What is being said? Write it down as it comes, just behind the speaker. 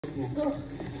Go.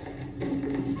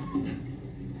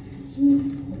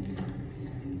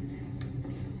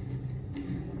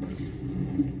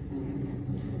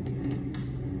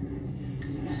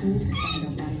 She needs to find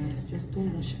a balance. Just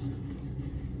don't rush her.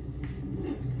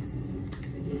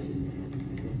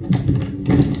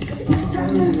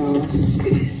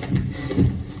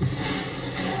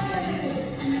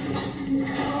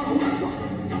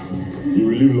 You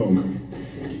will live long.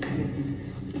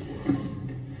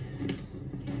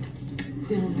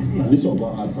 Damn. This one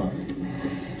got hard fast.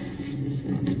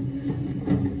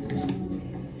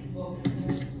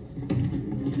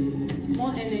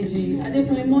 More energy. Are they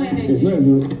putting more energy? It's not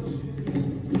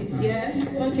even.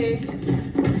 Yes. Okay.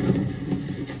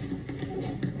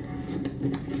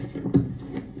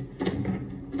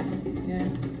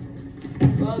 Yes.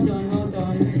 Well done. Well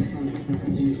done.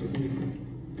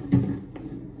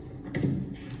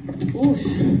 Oof.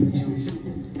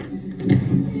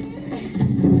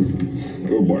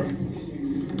 Oh boy.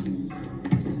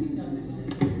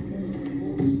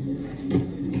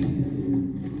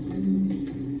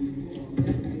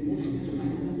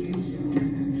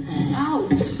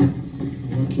 Ouch.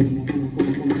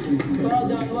 Well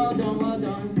done, well done, well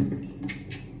done.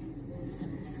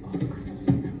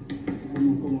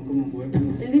 Come on, boy. A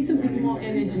little bit more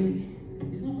energy.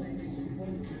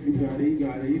 You got it, you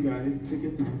got it, you got it. Take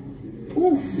your time.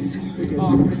 Oof. Take your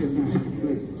time, take your time.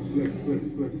 Flex, flex, flex,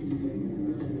 flex.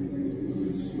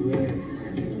 Flex.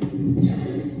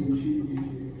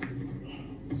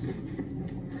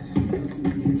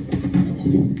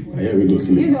 I hear we go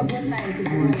sleep. Use your both hands if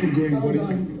you want. Keep going, Hold buddy.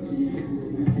 on.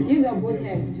 Use your both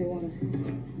hands if you want.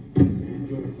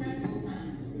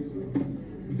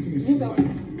 Use your,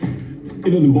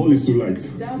 You know the ball is too light.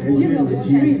 That Use ball your is both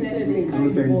Jiri hands. said they Don't carry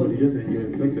say the ball. anybody, just enjoy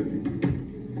it. Flex your thing.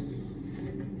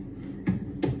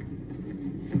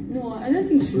 No, I don't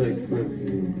think she Flex, should. flex.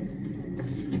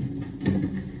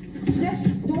 just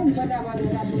don't bother about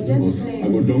that, but just play. I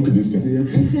go dunk this thing.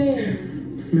 Yes. Play.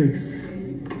 Flex.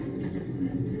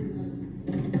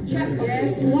 Check.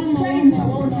 Yes. One more, Check one your more,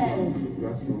 both one hands.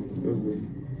 Last one. Let's go.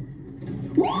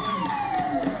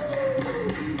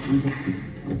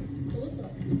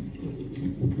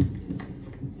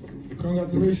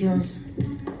 Congratulations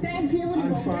Thank you.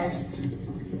 and fast.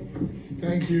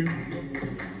 Thank you.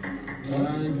 And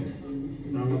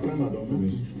Now my timer don't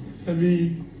finish. heavy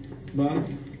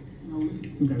bags.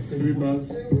 Heavy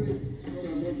bags.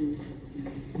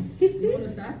 You want to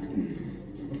start?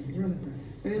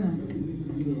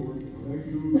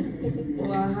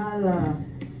 Wahala.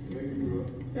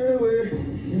 Hey, wait.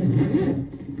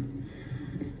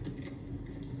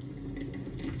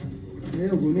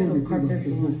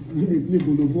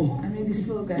 I may be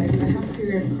slow, guys. I have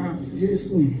period cramps.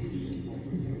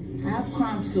 I have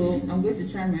cramps, so I'm going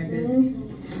to try my best.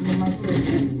 No matter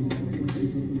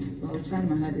what. I'll try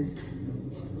my hardest.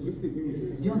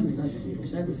 Do you want to start?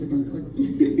 Should I go second?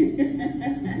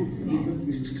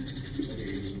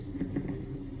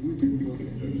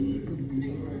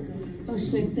 Oh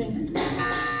shit, thanks.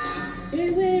 Hey,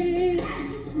 wait.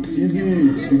 Easy.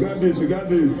 You got this. You got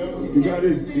this. You got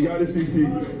it. You got it, CC.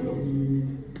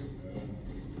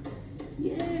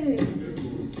 Yay.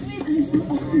 Wait, I'm so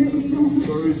awkward.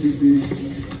 Sorry, CC.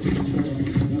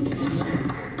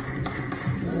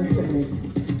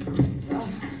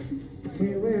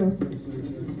 We will.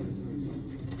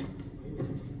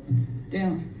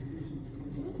 Damn.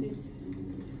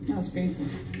 That was painful.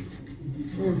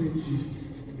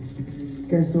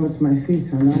 Guess what? My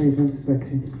feet are not even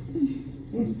sweating.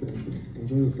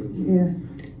 Enjoy yourself. Yeah.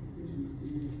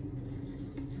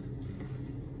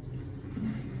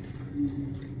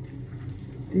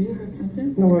 Did you hurt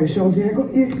something? No worries, Shelby. I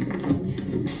got you. Did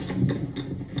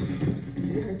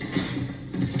you hurt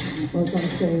something? Well done,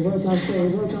 Shay. Well done, Shay.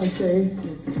 Well done, Shay.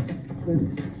 Yes.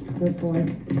 Good boy.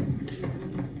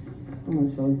 Come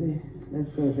on, Shelby. Let's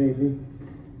go, baby.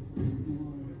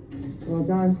 Well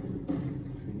done.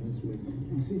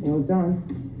 Well done.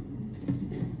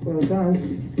 Well done.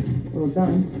 Well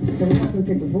done. Can we have to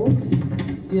take the ball?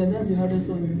 Yeah, that's the hardest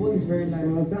one. The ball is very light.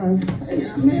 Well done.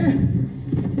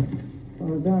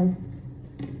 Well done.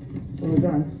 Well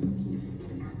done.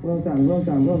 Well done. Well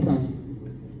done. Well done.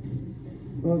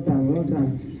 Well done. Well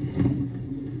done.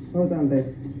 Well done, babe.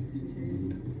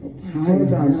 Well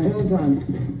done. Well done.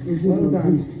 Well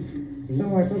done.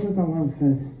 Don't worry, focus on one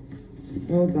first.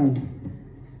 Well done.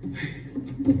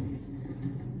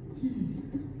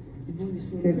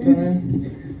 Keep going.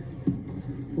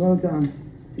 Well done.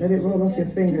 Let it roll off your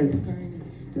fingers.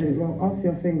 Let it roll off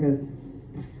your fingers.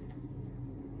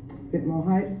 Bit more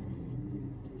height.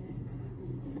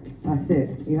 That's it.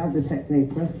 You have the technique.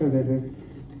 Let's go, baby.